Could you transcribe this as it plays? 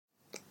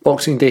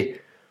Boxing Day,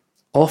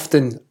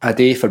 often a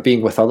day for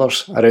being with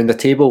others, around a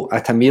table,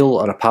 at a meal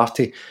or a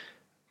party,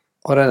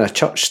 or in a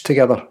church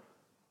together,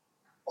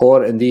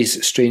 or in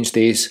these strange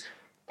days,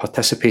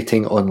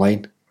 participating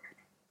online.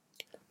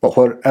 But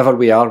wherever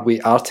we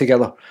are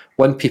together,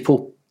 one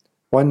people,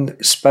 one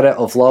spirit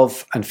of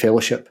love and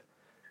fellowship.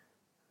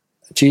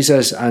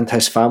 Jesus and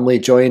his family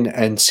join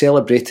in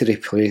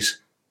celebratory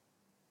praise,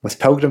 with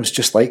pilgrims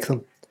just like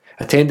them,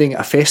 attending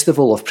a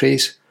festival of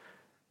praise.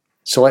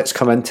 So let's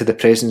come into the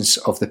presence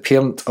of the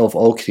parent of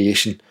all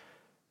creation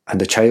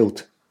and the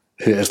child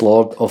who is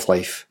Lord of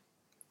life.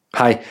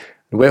 Hi,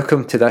 and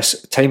welcome to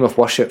this time of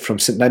worship from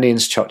St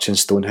Ninian's Church in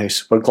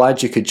Stonehouse. We're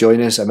glad you could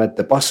join us amid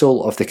the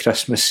bustle of the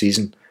Christmas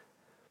season.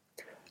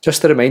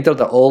 Just a reminder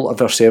that all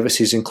of our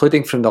services,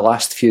 including from the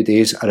last few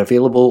days, are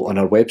available on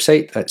our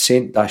website at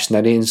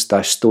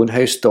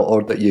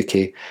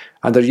st-ninians-stonehouse.org.uk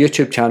and our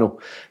YouTube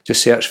channel.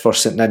 Just search for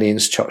St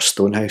Ninian's Church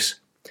Stonehouse.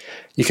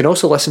 You can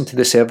also listen to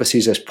the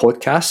services as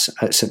podcasts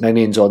at St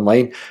Ninian's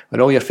Online on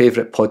all your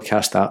favourite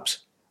podcast apps,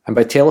 and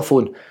by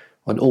telephone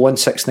on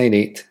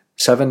 01698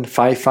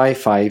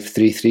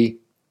 755533.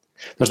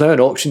 There's now an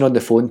option on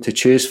the phone to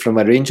choose from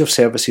a range of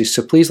services,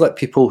 so please let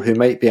people who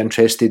might be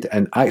interested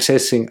in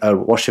accessing our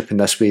worship in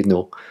this way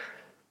know.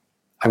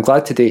 I'm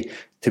glad today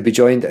to be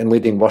joined in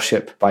leading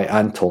worship by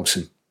Anne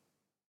Thompson.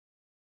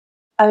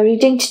 Our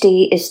reading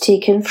today is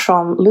taken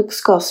from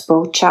Luke's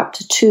Gospel,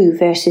 chapter 2,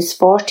 verses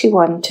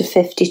 41 to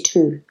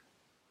 52.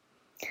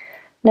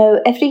 Now,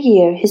 every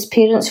year his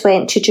parents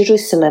went to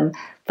Jerusalem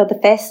for the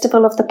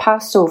festival of the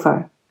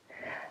Passover.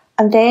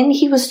 And then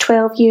he was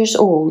 12 years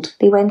old.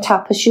 They went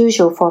up as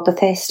usual for the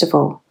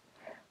festival.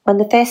 When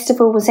the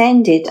festival was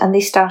ended and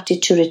they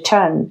started to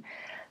return,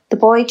 the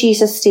boy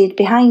Jesus stayed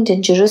behind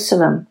in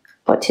Jerusalem,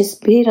 but his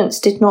parents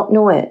did not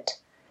know it.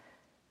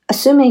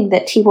 Assuming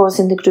that he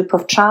was in the group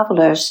of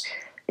travellers,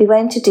 they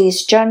went a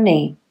day's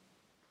journey.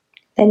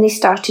 Then they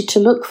started to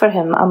look for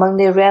him among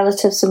their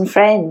relatives and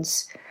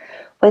friends.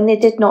 When they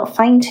did not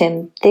find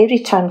him, they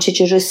returned to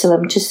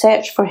Jerusalem to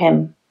search for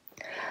him.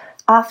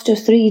 After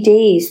 3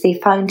 days, they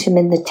found him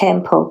in the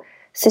temple,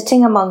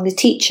 sitting among the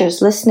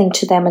teachers, listening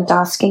to them and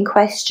asking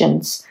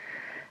questions.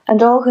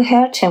 And all who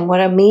heard him were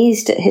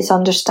amazed at his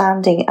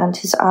understanding and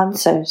his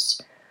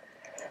answers.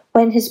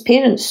 When his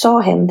parents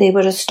saw him, they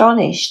were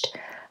astonished,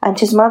 and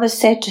his mother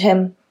said to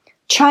him,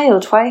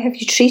 "Child, why have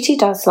you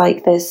treated us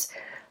like this?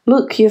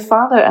 Look, your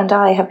father and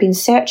I have been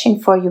searching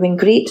for you in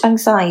great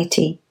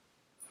anxiety."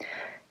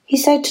 He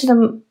said to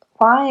them,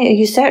 "Why are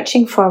you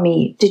searching for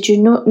me? Did you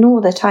not know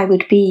that I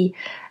would be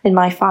in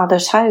my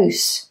father's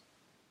house?"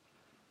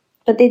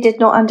 But they did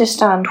not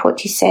understand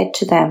what he said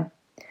to them.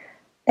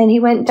 Then he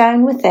went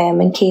down with them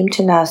and came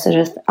to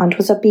Nazareth and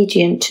was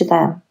obedient to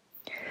them.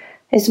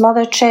 His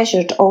mother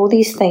treasured all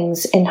these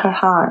things in her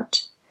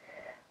heart.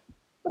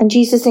 And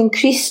Jesus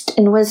increased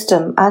in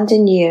wisdom and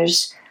in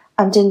years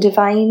and in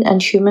divine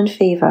and human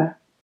favour.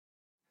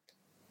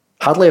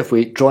 Hardly have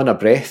we drawn a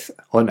breath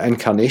on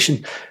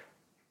incarnation,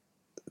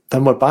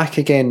 then we're back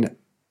again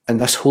in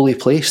this holy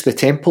place, the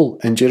temple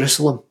in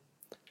Jerusalem.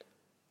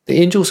 The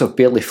angels have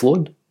barely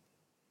flown.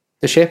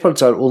 The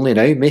shepherds are only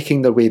now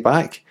making their way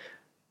back.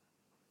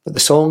 But the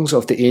songs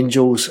of the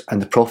angels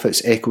and the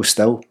prophets echo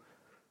still,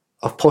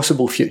 of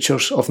possible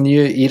futures, of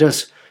new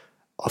eras,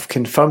 of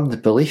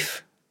confirmed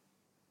belief.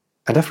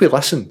 And if we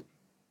listen,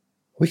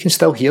 we can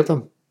still hear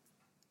them.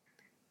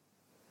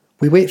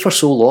 We wait for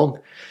so long.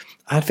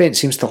 Advent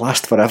seems to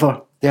last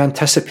forever. The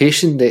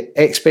anticipation, the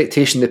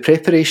expectation, the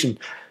preparation,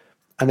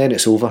 and then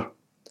it's over.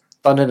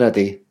 Done in a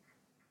day.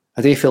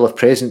 A day full of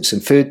presents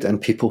and food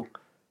and people.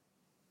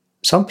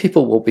 Some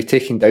people will be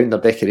taking down their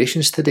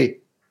decorations today.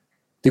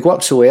 They go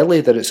up so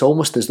early that it's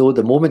almost as though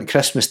the moment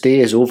Christmas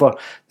Day is over,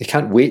 they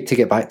can't wait to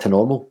get back to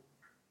normal.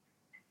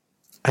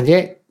 And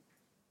yet,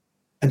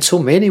 in so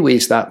many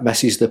ways that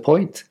misses the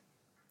point.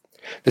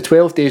 The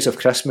 12 days of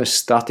Christmas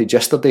started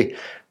yesterday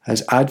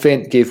as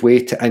Advent gave way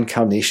to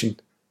Incarnation.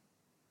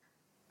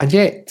 And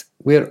yet,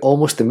 we're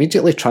almost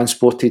immediately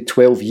transported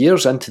 12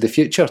 years into the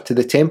future to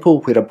the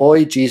temple where a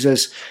boy,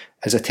 Jesus,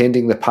 is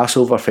attending the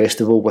Passover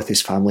festival with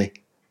his family.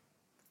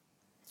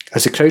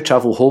 As the crowd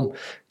travel home,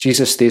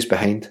 Jesus stays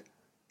behind.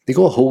 They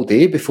go a whole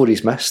day before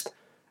he's missed,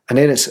 and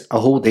then it's a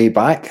whole day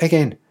back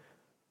again.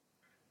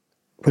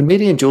 When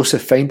Mary and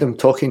Joseph find him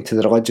talking to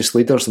the religious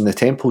leaders in the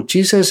temple,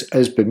 Jesus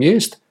is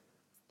bemused.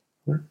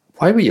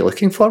 "Why were you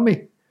looking for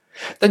me?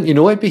 Didn't you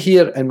know I'd be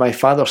here in my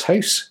father's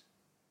house?"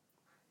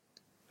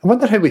 I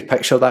wonder how we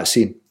picture that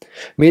scene.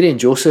 Mary and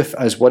Joseph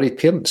as worried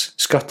parents,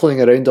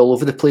 scuttling around all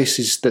over the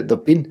places that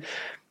they've been,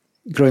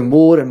 growing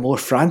more and more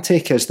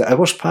frantic as the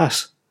hours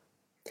pass.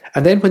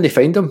 And then when they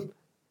find him,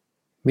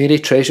 Mary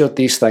treasured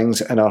these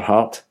things in her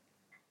heart.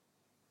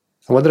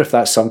 I wonder if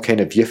that's some kind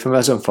of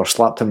euphemism for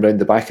slapped him round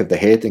the back of the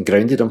head and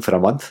grounded him for a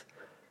month.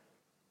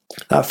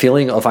 That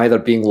feeling of either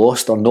being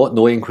lost or not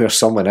knowing where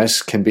someone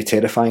is can be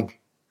terrifying.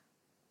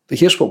 But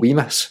here's what we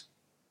miss.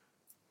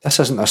 This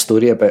isn't a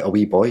story about a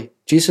wee boy.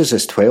 Jesus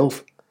is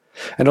 12.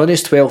 And on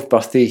his 12th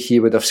birthday, he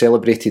would have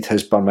celebrated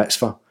his bar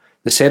mitzvah,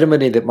 the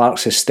ceremony that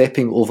marks his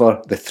stepping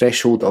over the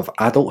threshold of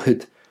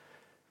adulthood.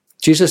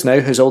 Jesus now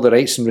has all the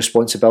rights and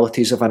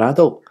responsibilities of an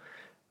adult,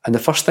 and the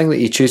first thing that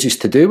he chooses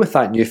to do with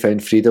that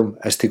newfound freedom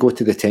is to go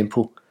to the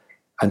temple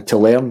and to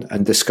learn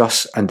and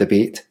discuss and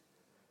debate.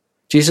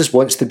 Jesus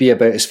wants to be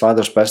about his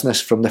Father's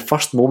business from the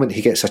first moment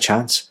he gets a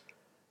chance.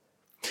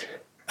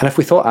 And if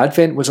we thought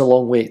Advent was a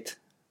long wait,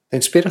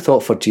 then spare a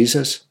thought for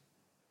Jesus.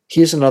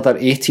 He has another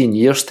 18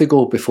 years to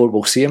go before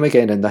we'll see him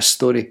again in this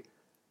story.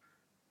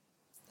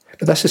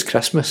 But this is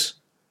Christmas,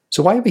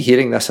 so why are we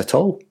hearing this at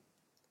all?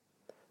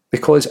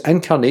 Because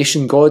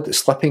incarnation, God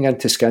slipping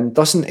into skin,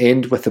 doesn't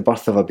end with the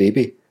birth of a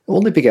baby. It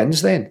only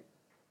begins then.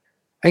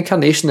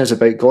 Incarnation is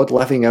about God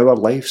living our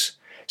lives,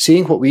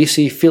 seeing what we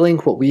see, feeling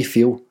what we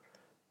feel.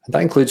 And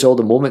that includes all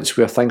the moments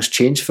where things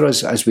change for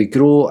us as we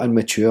grow and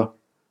mature.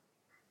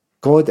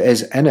 God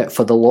is in it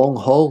for the long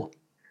haul.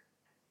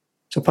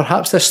 So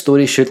perhaps this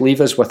story should leave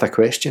us with a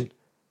question.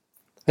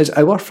 Is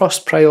our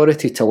first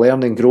priority to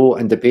learn and grow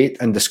and debate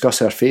and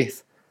discuss our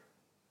faith?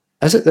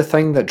 Is it the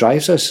thing that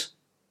drives us?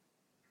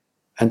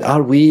 And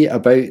are we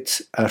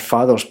about our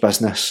Father's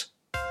business?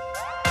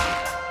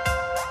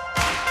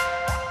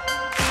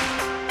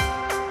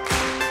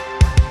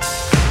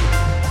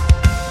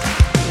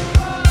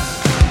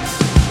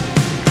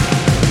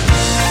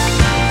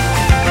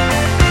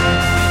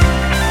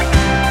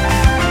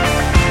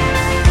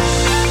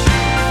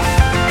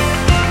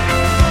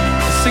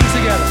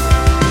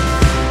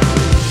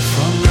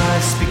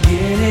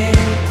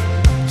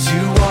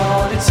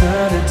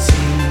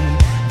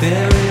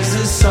 There is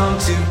a song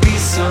to be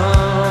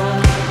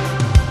sung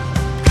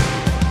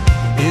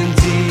in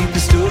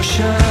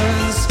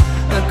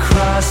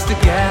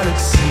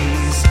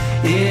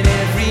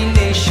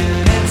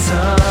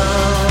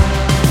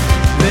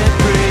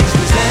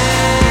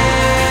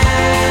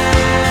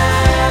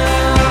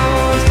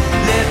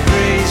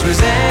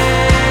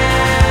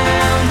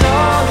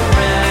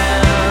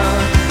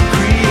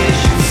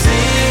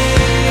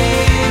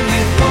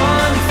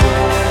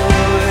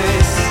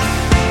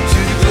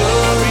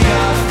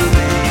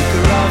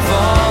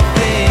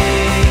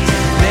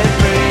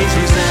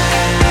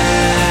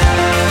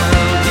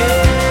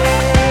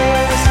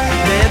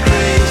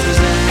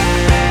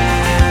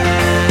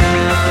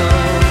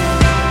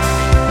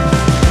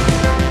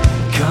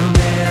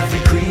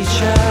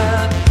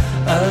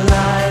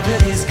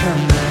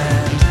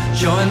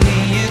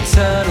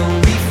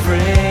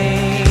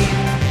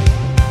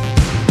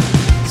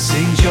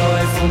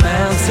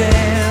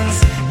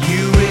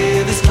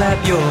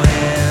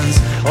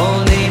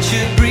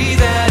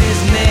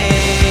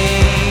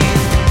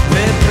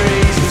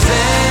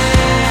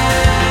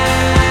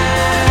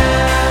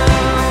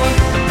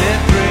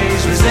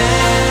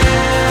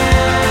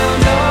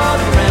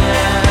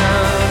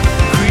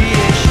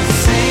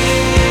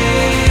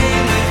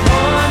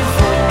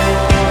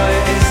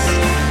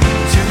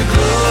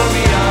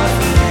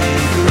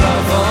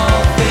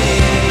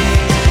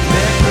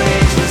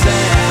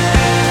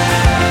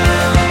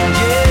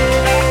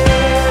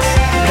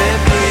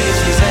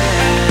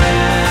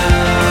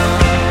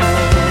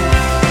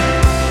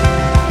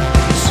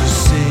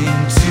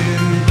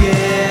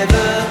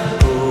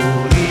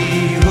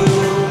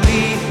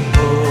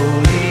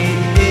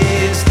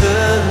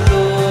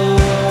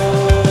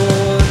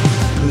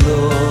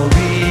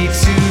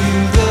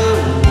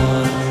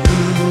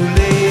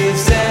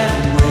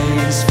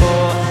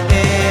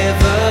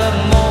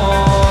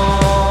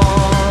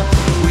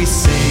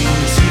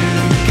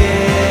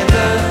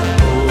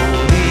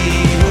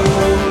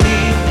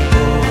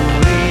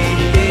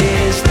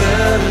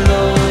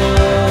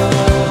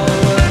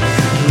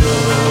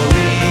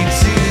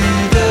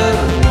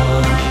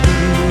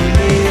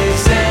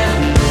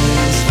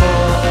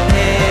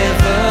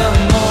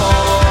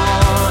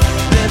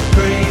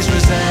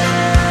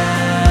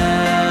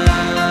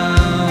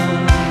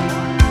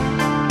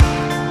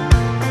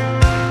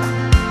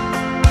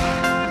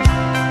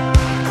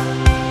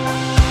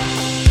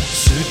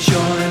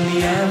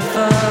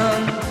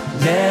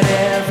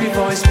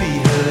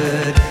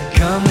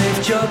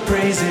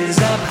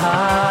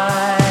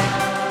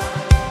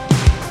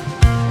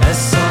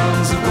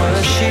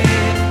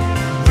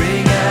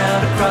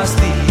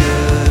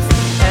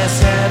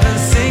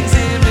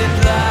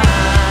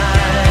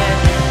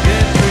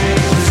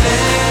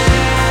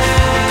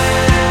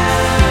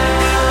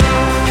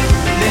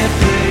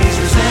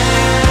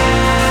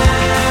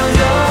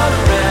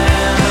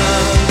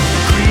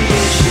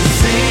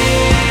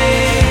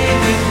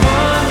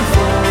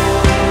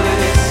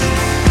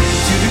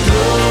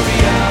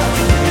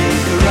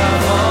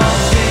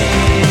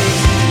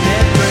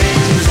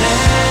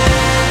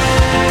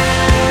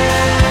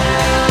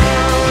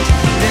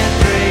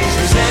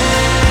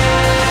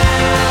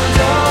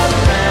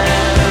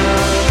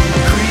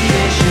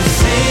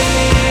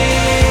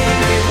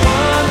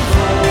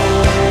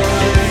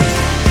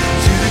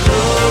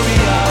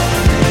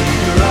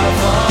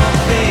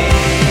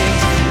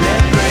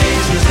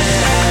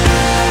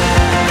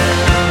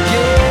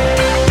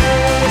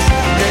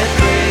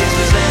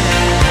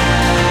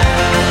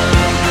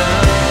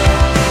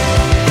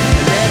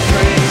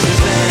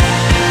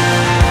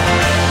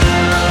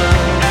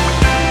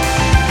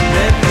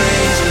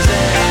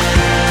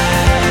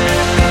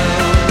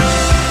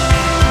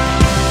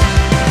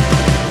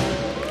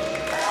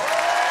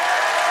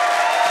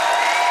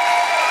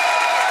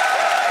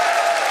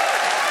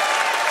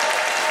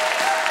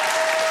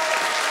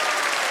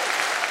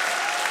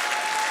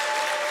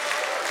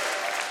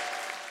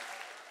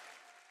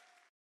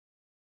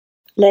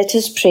Let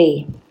us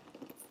pray.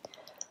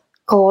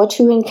 God,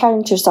 who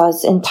encounters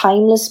us in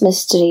timeless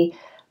mystery,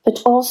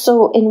 but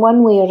also in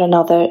one way or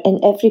another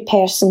in every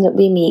person that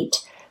we meet,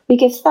 we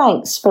give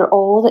thanks for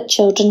all that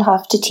children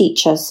have to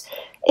teach us,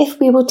 if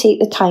we will take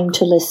the time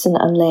to listen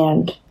and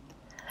learn.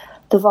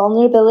 The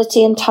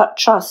vulnerability and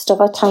trust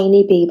of a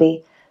tiny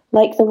baby,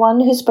 like the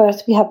one whose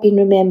birth we have been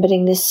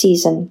remembering this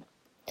season.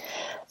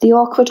 The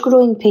awkward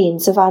growing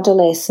pains of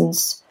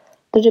adolescence,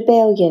 the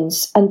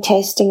rebellions and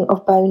testing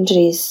of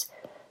boundaries,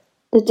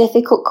 the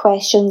difficult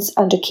questions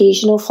and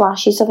occasional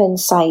flashes of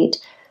insight,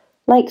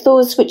 like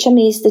those which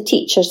amazed the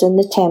teachers in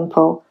the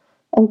temple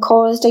and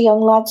caused a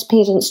young lad's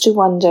parents to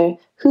wonder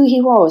who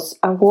he was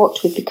and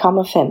what would become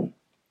of him.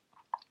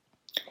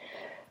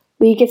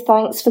 We give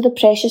thanks for the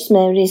precious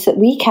memories that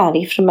we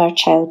carry from our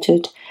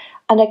childhood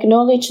and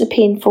acknowledge the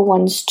painful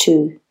ones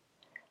too.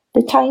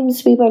 The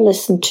times we were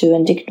listened to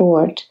and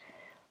ignored,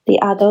 the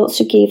adults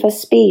who gave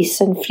us space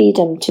and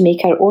freedom to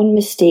make our own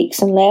mistakes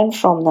and learn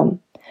from them,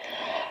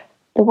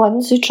 the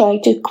ones who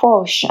tried to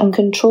quash and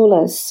control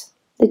us,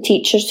 the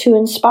teachers who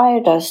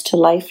inspired us to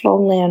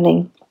lifelong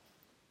learning.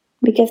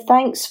 We give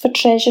thanks for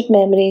treasured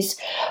memories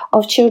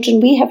of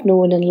children we have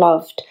known and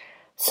loved,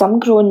 some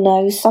grown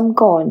now, some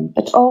gone,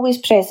 but always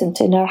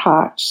present in our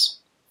hearts.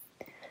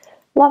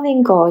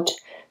 Loving God,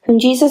 whom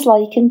Jesus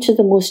likened to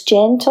the most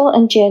gentle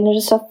and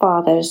generous of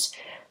fathers,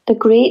 the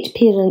great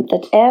parent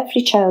that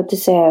every child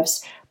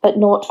deserves, but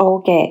not all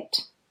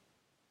get.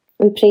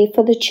 We pray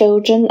for the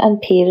children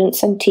and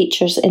parents and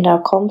teachers in our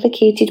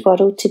complicated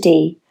world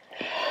today,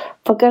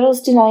 for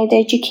girls denied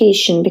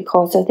education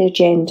because of their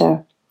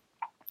gender,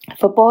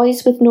 for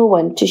boys with no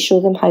one to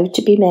show them how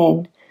to be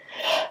men,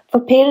 for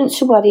parents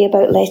who worry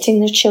about letting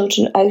their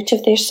children out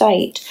of their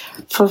sight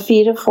for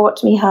fear of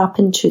what may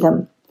happen to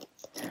them.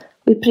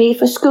 We pray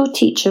for school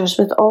teachers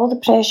with all the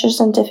pressures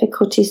and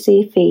difficulties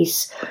they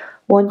face,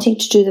 wanting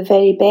to do the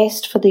very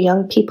best for the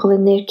young people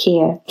in their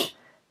care,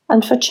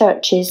 and for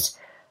churches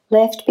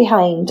left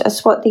behind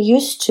as what they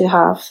used to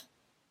have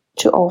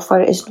to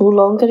offer is no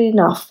longer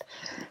enough,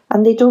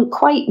 and they don't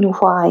quite know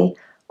why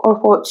or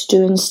what to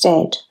do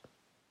instead.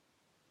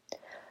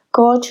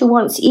 God, who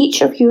wants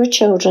each of your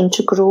children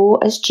to grow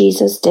as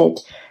Jesus did,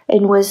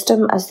 in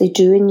wisdom as they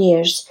do in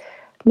years,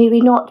 may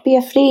we not be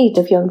afraid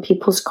of young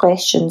people's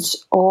questions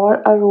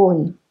or our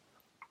own.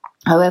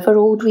 However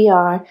old we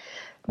are,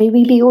 may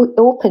we be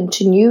open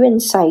to new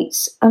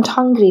insights and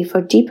hungry for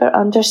deeper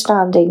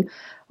understanding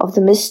of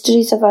the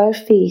mysteries of our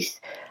faith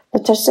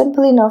that are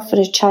simple enough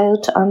for a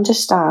child to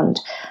understand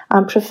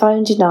and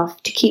profound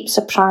enough to keep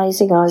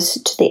surprising us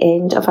to the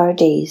end of our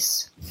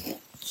days.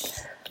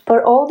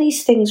 For all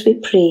these things we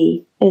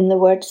pray in the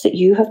words that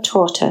you have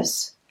taught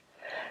us.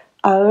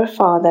 Our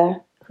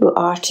Father, who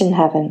art in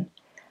heaven,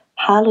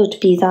 hallowed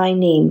be thy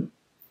name.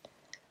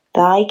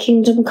 Thy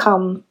kingdom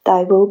come,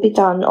 thy will be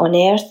done on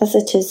earth as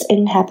it is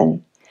in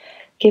heaven.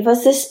 Give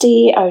us this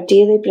day our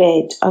daily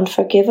bread, and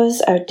forgive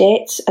us our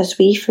debts as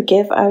we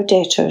forgive our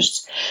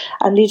debtors.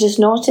 And lead us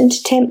not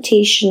into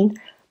temptation,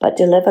 but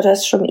deliver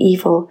us from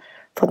evil.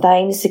 For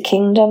thine is the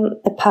kingdom,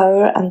 the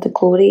power, and the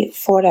glory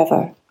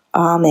forever.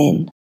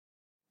 Amen.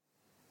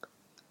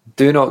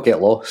 Do not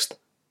get lost.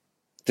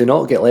 Do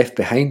not get left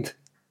behind.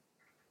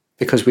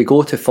 Because we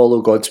go to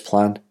follow God's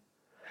plan,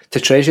 to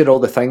treasure all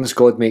the things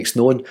God makes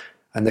known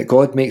and that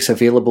God makes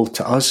available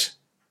to us.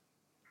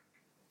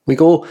 We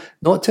go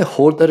not to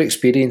hoard our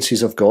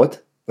experiences of God,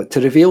 but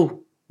to reveal,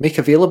 make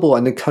available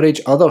and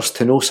encourage others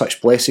to know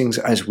such blessings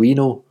as we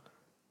know.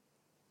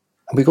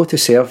 And we go to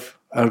serve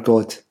our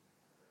God,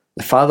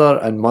 the Father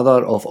and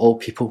Mother of all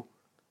people.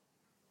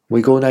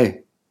 We go now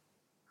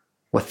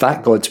with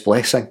that God's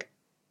blessing.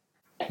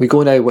 We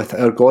go now with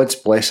our God's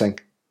blessing,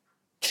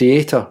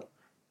 Creator,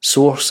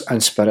 Source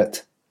and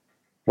Spirit,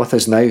 with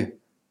us now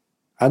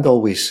and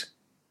always.